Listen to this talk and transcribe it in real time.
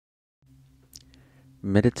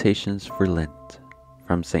Meditations for Lent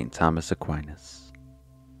from St. Thomas Aquinas.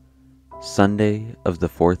 Sunday of the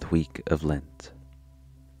fourth week of Lent.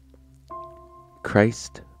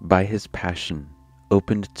 Christ, by his passion,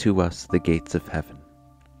 opened to us the gates of heaven.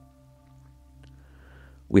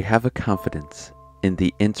 We have a confidence in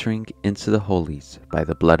the entering into the holies by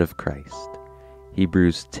the blood of Christ.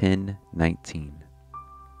 Hebrews 10:19.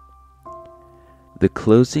 The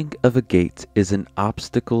closing of a gate is an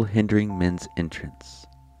obstacle hindering men's entrance.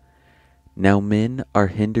 Now men are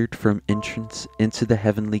hindered from entrance into the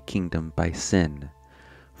heavenly kingdom by sin,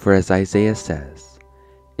 for as Isaiah says,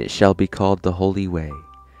 "It shall be called the holy way,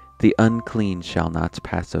 the unclean shall not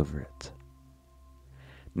pass over it."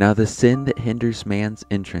 Now the sin that hinders man's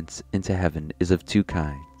entrance into heaven is of two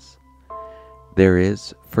kinds. There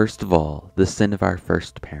is, first of all, the sin of our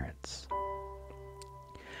first parents.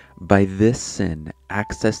 By this sin,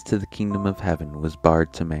 access to the kingdom of heaven was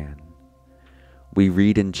barred to man. We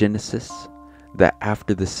read in Genesis that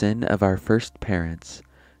after the sin of our first parents,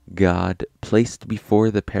 God placed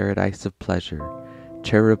before the paradise of pleasure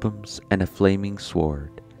cherubims and a flaming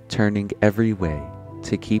sword, turning every way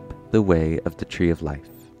to keep the way of the tree of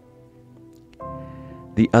life.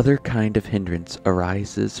 The other kind of hindrance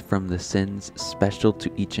arises from the sins special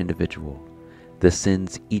to each individual, the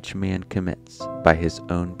sins each man commits by his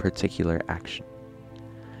own particular action.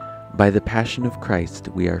 By the passion of Christ,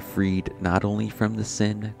 we are freed not only from the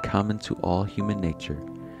sin common to all human nature,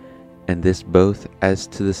 and this both as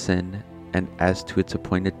to the sin and as to its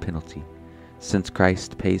appointed penalty, since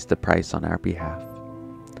Christ pays the price on our behalf,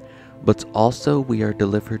 but also we are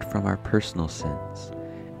delivered from our personal sins,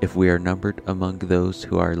 if we are numbered among those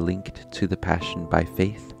who are linked to the passion by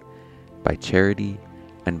faith, by charity,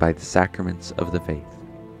 and by the sacraments of the faith.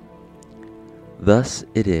 Thus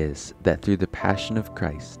it is that through the passion of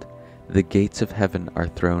Christ, the gates of heaven are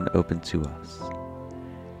thrown open to us.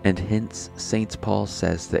 And hence St. Paul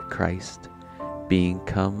says that Christ, being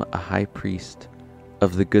come a high priest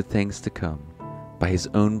of the good things to come, by his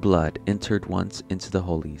own blood entered once into the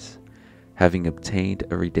holies, having obtained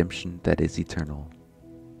a redemption that is eternal.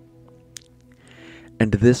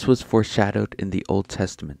 And this was foreshadowed in the Old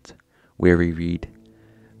Testament, where we read,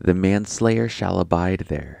 "The manslayer shall abide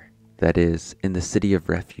there, that is, in the city of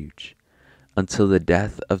refuge, until the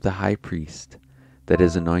death of the high priest that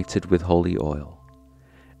is anointed with holy oil.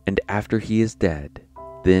 And after he is dead,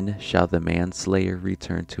 then shall the manslayer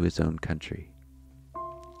return to his own country."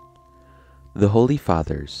 The Holy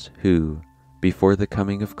Fathers, who, before the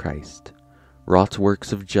coming of Christ, wrought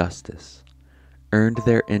works of justice, earned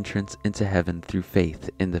their entrance into heaven through faith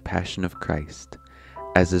in the passion of Christ,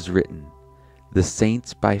 as is written, "The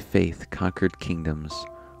saints by faith conquered kingdoms,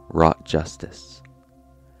 wrought justice."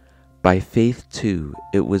 By faith, too,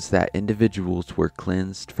 it was that individuals were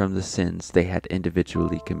cleansed from the sins they had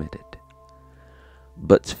individually committed.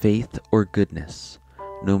 But faith or goodness,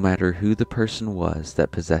 no matter who the person was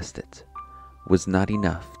that possessed it, was not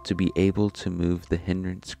enough to be able to move the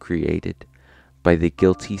hindrance created by the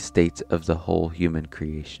guilty state of the whole human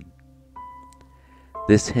creation.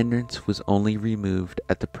 This hindrance was only removed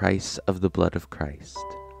at the price of the blood of Christ,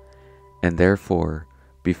 and therefore,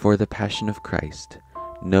 before the passion of Christ,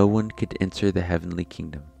 no one could enter the heavenly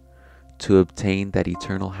kingdom to obtain that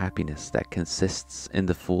eternal happiness that consists in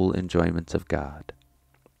the full enjoyment of God.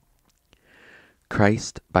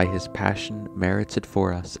 Christ, by his passion, merited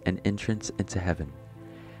for us an entrance into heaven,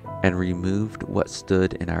 and removed what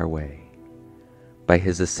stood in our way. By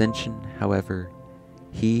his ascension, however,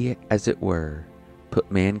 he, as it were,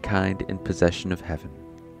 put mankind in possession of heaven,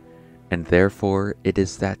 and therefore it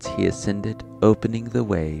is that he ascended, opening the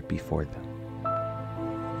way before them.